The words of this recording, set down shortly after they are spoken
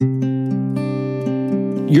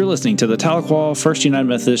You're listening to the Tahlequah First United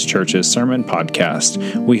Methodist Church's Sermon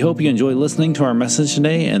Podcast. We hope you enjoy listening to our message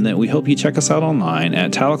today, and that we hope you check us out online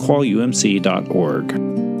at tahlequahumc.org.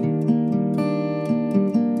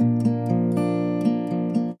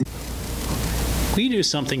 Will you do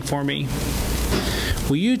something for me?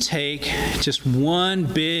 Will you take just one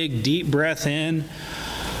big, deep breath in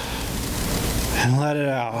and let it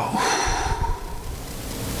out?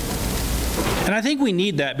 And I think we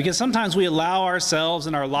need that because sometimes we allow ourselves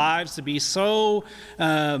and our lives to be so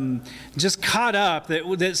just caught up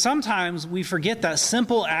that sometimes we forget that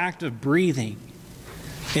simple act of breathing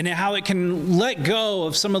and how it can let go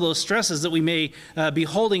of some of those stresses that we may be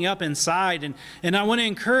holding up inside. And I want to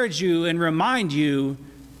encourage you and remind you,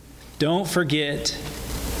 don't forget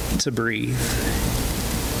to breathe.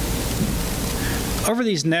 Over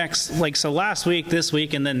these next, so last week, this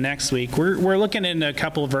week, and then next week, we're looking at a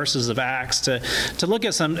couple of verses of Acts to look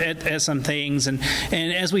at some things. And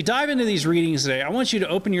as we dive into these readings today, I want you to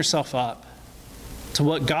open yourself up to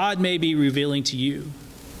what God may be revealing to you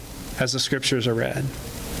as the scriptures are read.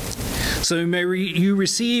 So may you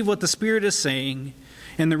receive what the Spirit is saying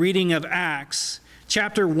in the reading of Acts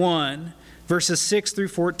chapter 1, verses 6 through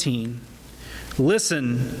 14.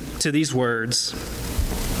 Listen to these words.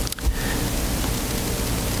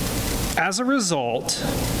 As a result,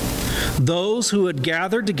 those who had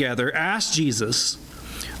gathered together asked Jesus,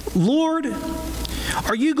 "Lord,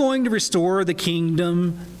 are you going to restore the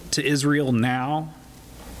kingdom to Israel now?"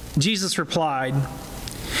 Jesus replied,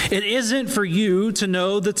 "It isn't for you to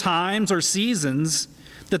know the times or seasons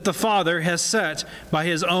that the Father has set by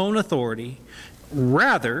his own authority.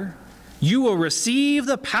 Rather, you will receive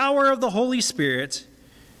the power of the Holy Spirit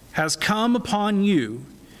has come upon you,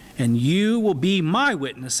 and you will be my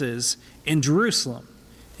witnesses in Jerusalem,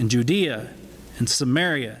 in Judea, in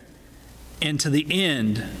Samaria, and to the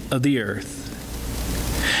end of the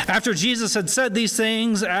earth." After Jesus had said these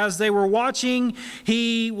things, as they were watching,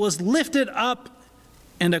 he was lifted up,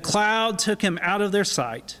 and a cloud took him out of their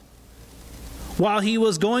sight. While he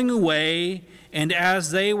was going away, and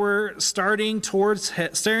as they were staring towards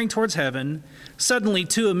heaven, suddenly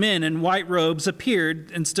two men in white robes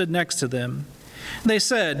appeared and stood next to them. They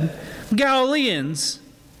said, "Galileans,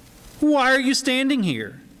 why are you standing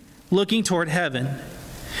here, looking toward heaven?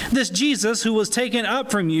 This Jesus who was taken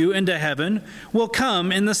up from you into heaven will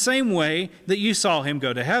come in the same way that you saw him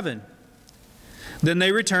go to heaven." Then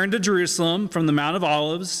they returned to Jerusalem from the Mount of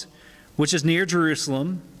Olives, which is near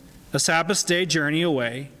Jerusalem, a Sabbath day journey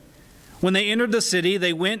away. When they entered the city,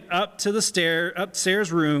 they went up to the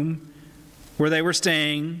upstairs room where they were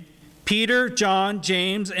staying. Peter, John,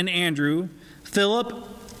 James, and Andrew, Philip,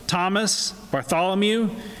 Thomas, Bartholomew,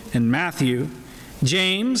 and Matthew,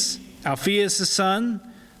 James, Alphaeus' son,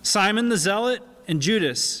 Simon the Zealot, and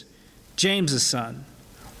Judas, James' son.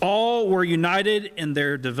 All were united in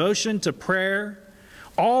their devotion to prayer,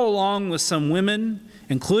 all along with some women,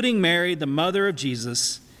 including Mary, the mother of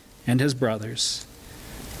Jesus, and his brothers.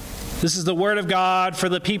 This is the word of God for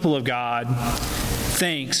the people of God.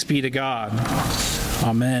 Thanks be to God.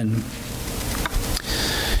 Amen.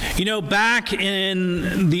 You know, back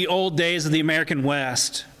in the old days of the American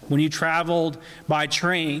West, when you traveled by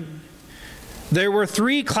train, there were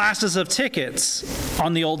 3 classes of tickets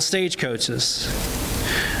on the old stagecoaches.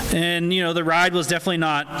 And, the ride was definitely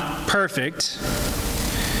not perfect.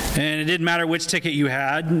 And it didn't matter which ticket you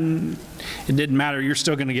had. It didn't matter. You're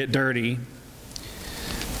still going to get dirty.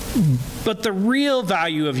 But the real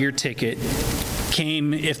value of your ticket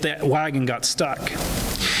came if that wagon got stuck.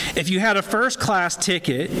 If you had a first-class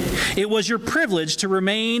ticket, it was your privilege to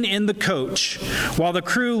remain in the coach while the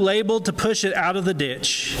crew labeled to push it out of the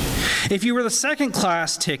ditch. If you were the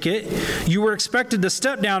second-class ticket, you were expected to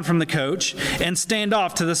step down from the coach and stand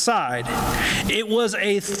off to the side. It was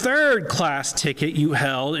a third-class ticket you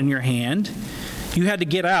held in your hand. You had to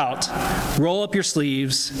get out, roll up your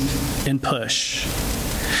sleeves, and push.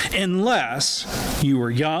 Unless you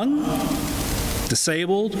were young,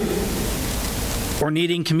 disabled, or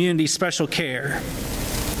needing community special care.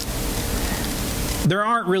 There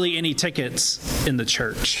aren't really any tickets in the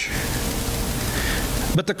church.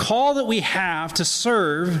 But the call that we have to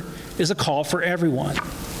serve is a call for everyone.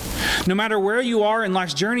 No matter where you are in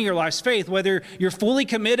life's journey or life's faith, whether you're fully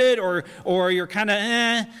committed or you're kind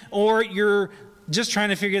of or you're just trying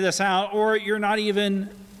to figure this out, or you're not even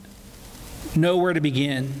know where to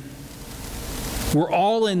begin. We're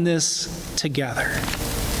all in this together.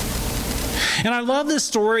 And I love this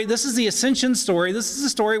story. This is the ascension story. This is the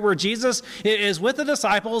story where Jesus is with the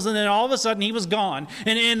disciples, and then all of a sudden he was gone.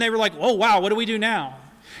 And they were like, "Oh, wow, what do we do now?"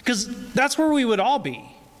 Because that's where we would all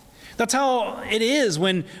be. That's how it is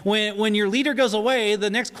when your leader goes away. The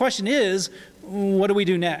next question is, what do we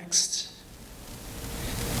do next?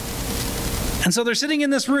 And so they're sitting in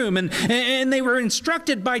this room, and they were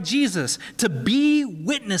instructed by Jesus to be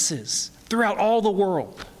witnesses throughout all the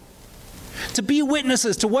world. To be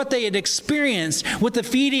witnesses to what they had experienced with the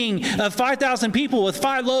feeding of 5,000 people with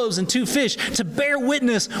 5 loaves and 2 fish. To bear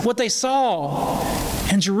witness what they saw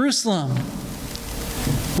in Jerusalem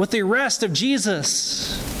with the arrest of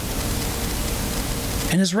Jesus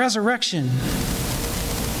and his resurrection.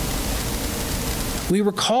 We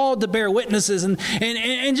were called to bear witnesses. And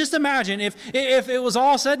just imagine if it was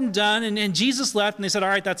all said and done and Jesus left and they said, all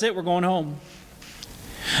right, that's it, we're going home.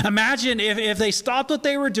 Imagine if they stopped what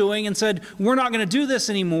they were doing and said, we're not going to do this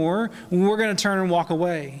anymore, we're going to turn and walk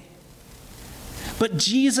away. But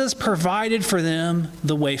Jesus provided for them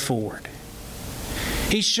the way forward.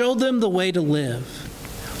 He showed them the way to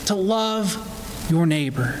live, to love your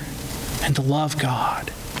neighbor, and to love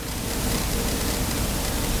God.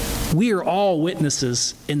 We are all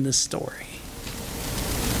witnesses in this story.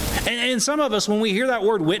 And some of us, when we hear that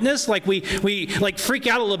word witness, like we like freak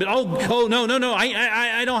out a little bit. Oh, no,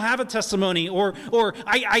 I don't have a testimony, or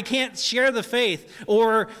I can't share the faith,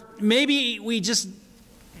 or maybe we just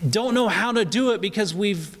don't know how to do it because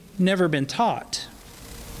we've never been taught.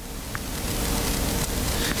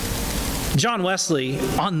 John Wesley,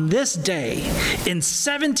 on this day in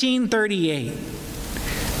 1738,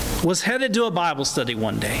 was headed to a Bible study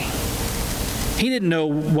one day. He didn't know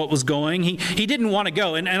what was going. He didn't want to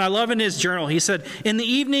go. And I love in his journal, he said, in the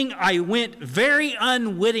evening, I went very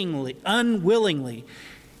unwillingly.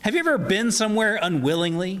 Have you ever been somewhere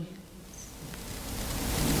unwillingly?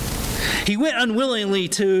 He went unwillingly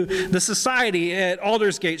to the society at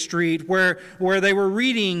Aldersgate Street where they were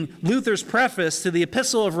reading Luther's preface to the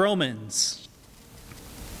Epistle of Romans.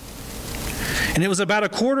 And it was about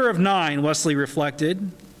 8:45, Wesley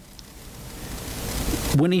reflected,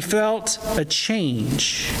 when he felt a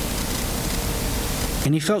change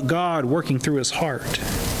and he felt God working through his heart.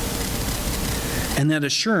 And that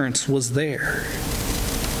assurance was there.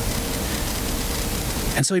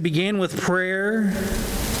 And so he began with prayer.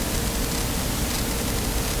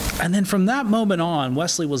 And then from that moment on,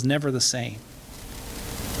 Wesley was never the same.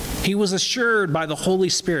 He was assured by the Holy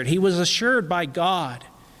Spirit. He was assured by God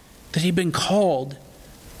that he'd been called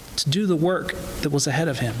to do the work that was ahead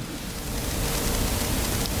of him.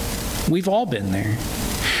 We've all been there.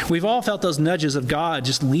 We've all felt those nudges of God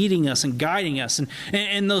just leading us and guiding us.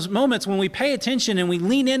 And those moments when we pay attention and we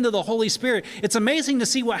lean into the Holy Spirit, it's amazing to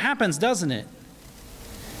see what happens, doesn't it?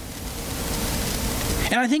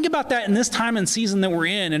 And I think about that in this time and season that we're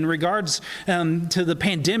in regards to the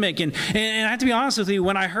pandemic. And I have to be honest with you,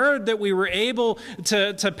 when I heard that we were able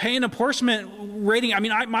to pay an apportionment rating, I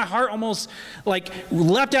mean, my heart almost like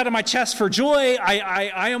leapt out of my chest for joy.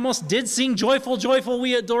 I almost did sing Joyful, Joyful,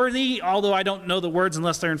 we adore thee, although I don't know the words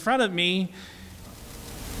unless they're in front of me.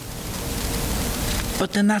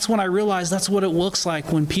 But then that's when I realized that's what it looks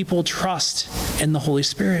like when people trust in the Holy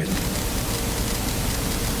Spirit.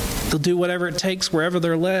 They'll do whatever it takes wherever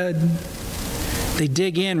they're led. They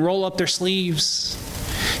dig in, roll up their sleeves.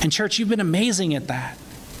 And church, you've been amazing at that.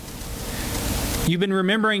 You've been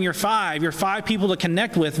remembering your five people to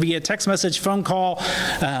connect with via text message, phone call,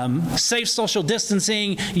 safe social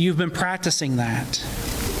distancing. You've been practicing that.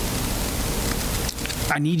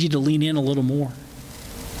 I need you to lean in a little more.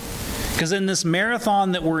 Because in this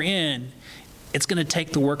marathon that we're in, it's going to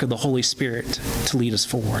take the work of the Holy Spirit to lead us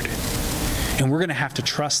forward. And we're going to have to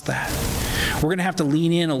trust that. We're going to have to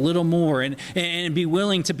lean in a little more and be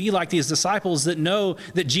willing to be like these disciples that know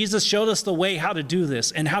that Jesus showed us the way how to do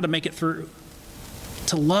this and how to make it through.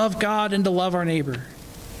 To love God and to love our neighbor.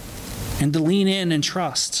 And to lean in and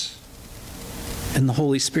trust in the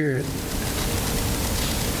Holy Spirit.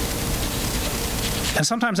 And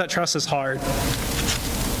sometimes that trust is hard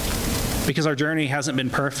because our journey hasn't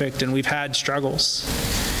been perfect and we've had struggles.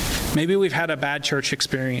 Maybe we've had a bad church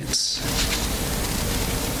experience.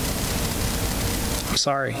 I'm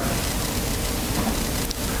sorry.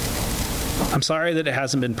 I'm sorry that it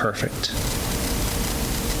hasn't been perfect.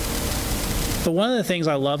 But one of the things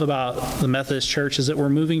I love about the Methodist Church is that we're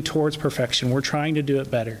moving towards perfection. We're trying to do it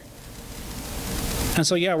better. And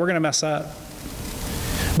so, yeah, we're going to mess up.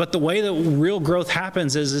 But the way that real growth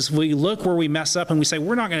happens is we look where we mess up and we say,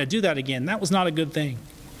 we're not going to do that again. That was not a good thing.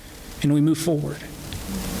 And we move forward.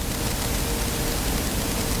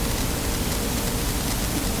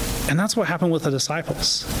 And that's what happened with the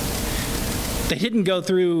disciples. They didn't go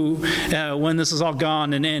through when this is all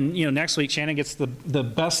gone, and then next week Shannon gets the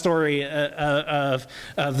best story of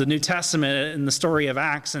the New Testament and the story of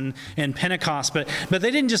Acts and Pentecost. But they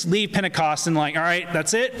didn't just leave Pentecost and like, all right,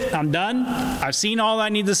 that's it, I'm done. I've seen all I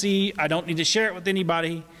need to see. I don't need to share it with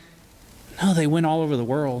anybody. No, they went all over the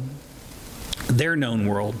world, their known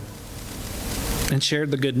world, and shared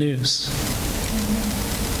the good news.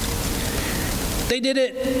 They did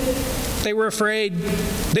it. They were afraid.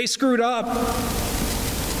 They screwed up.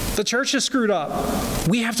 The church has screwed up.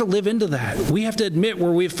 We have to live into that. We have to admit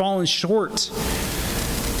where we've fallen short.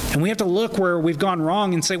 And we have to look where we've gone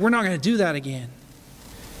wrong and say, we're not going to do that again.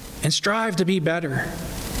 And strive to be better.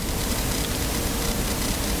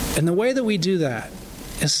 And the way that we do that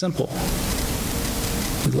is simple.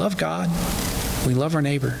 We love God. We love our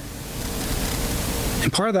neighbor.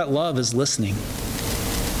 And part of that love is listening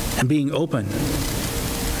and being open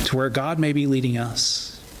to where God may be leading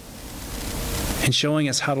us and showing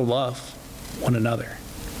us how to love one another.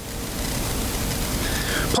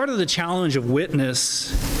 Part of the challenge of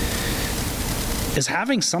witness is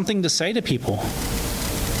having something to say to people.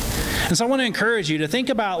 And so I want to encourage you to think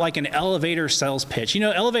about like an elevator sales pitch.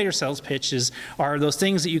 Elevator sales pitches are those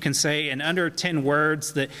things that you can say in under 10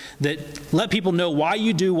 words that let people know why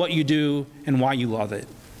you do what you do and why you love it.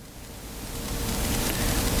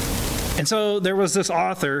 And so there was this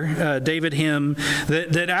author, David Hume,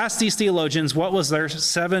 that asked these theologians what was their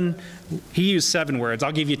he used 7 words.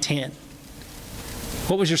 I'll give you 10.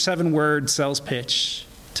 What was your 7-word sales pitch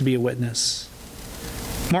to be a witness?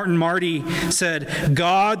 Martin Marty said,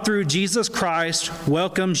 God through Jesus Christ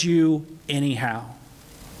welcomes you anyhow.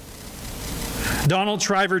 Donald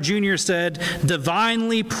Shriver Jr. said,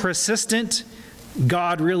 divinely persistent,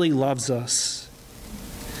 God really loves us.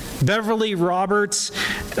 Beverly Roberts,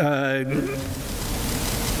 her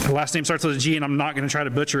last name starts with a G and I'm not going to try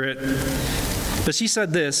to butcher it, but she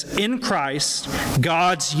said this, in Christ,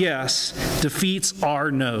 God's yes defeats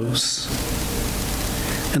our no's.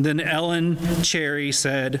 And then Ellen Cherry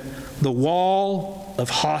said, the wall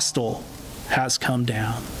of hostile has come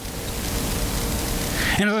down.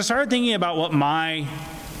 And as I started thinking about what my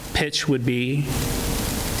pitch would be,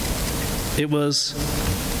 it was,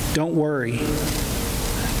 don't worry.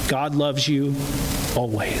 God loves you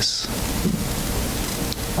always.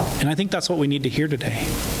 And I think that's what we need to hear today.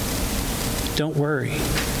 Don't worry.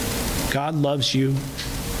 God loves you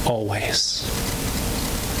always.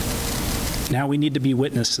 Now we need to be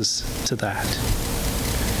witnesses to that.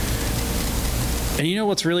 And you know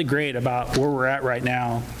what's really great about where we're at right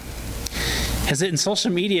now is that in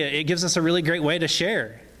social media, it gives us a really great way to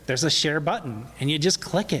share. There's a share button, and you just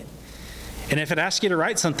click it. And if it asks you to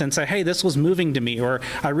write something, say, hey, this was moving to me, or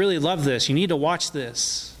I really love this, you need to watch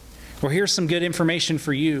this, or here's some good information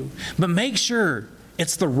for you. But make sure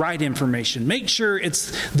it's the right information. Make sure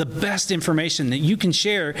it's the best information that you can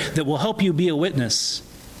share that will help you be a witness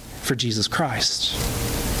for Jesus Christ.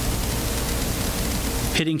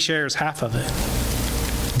 Hitting share is half of it.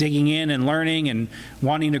 Digging in and learning and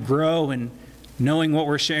wanting to grow and knowing what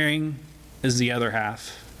we're sharing is the other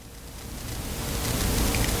half.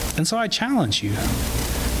 And so I challenge you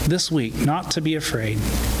this week not to be afraid,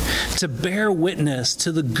 to bear witness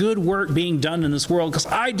to the good work being done in this world, because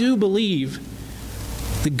I do believe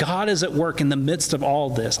that God is at work in the midst of all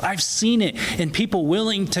this. I've seen it in people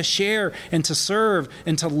willing to share and to serve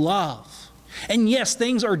and to love. And yes,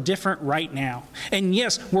 things are different right now. And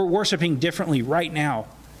yes, we're worshiping differently right now.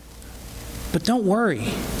 But don't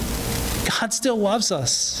worry. God still loves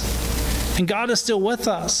us. And God is still with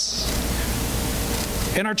us.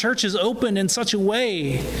 And our church is open in such a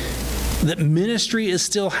way that ministry is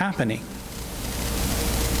still happening.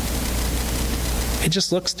 It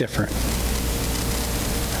just looks different.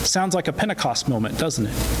 Sounds like a Pentecost moment, doesn't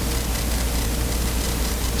it?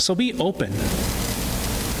 So be open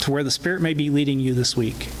to where the Spirit may be leading you this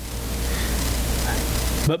week.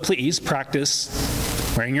 But please practice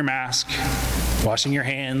wearing your mask, washing your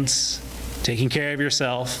hands, taking care of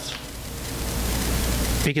yourself,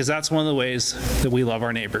 because that's one of the ways that we love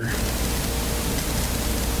our neighbor.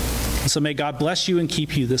 And so may God bless you and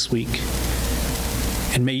keep you this week.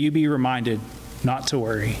 And may you be reminded not to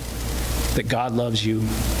worry, that God loves you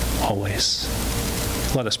always.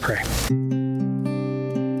 Let us pray.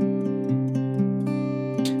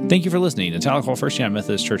 Thank you for listening to Tahlequah First United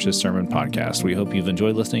Methodist Church's Sermon Podcast. We hope you've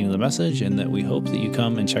enjoyed listening to the message and that we hope that you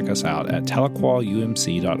come and check us out at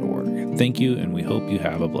tahlequahumc.org. Thank you, and we hope you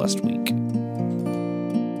have a blessed week.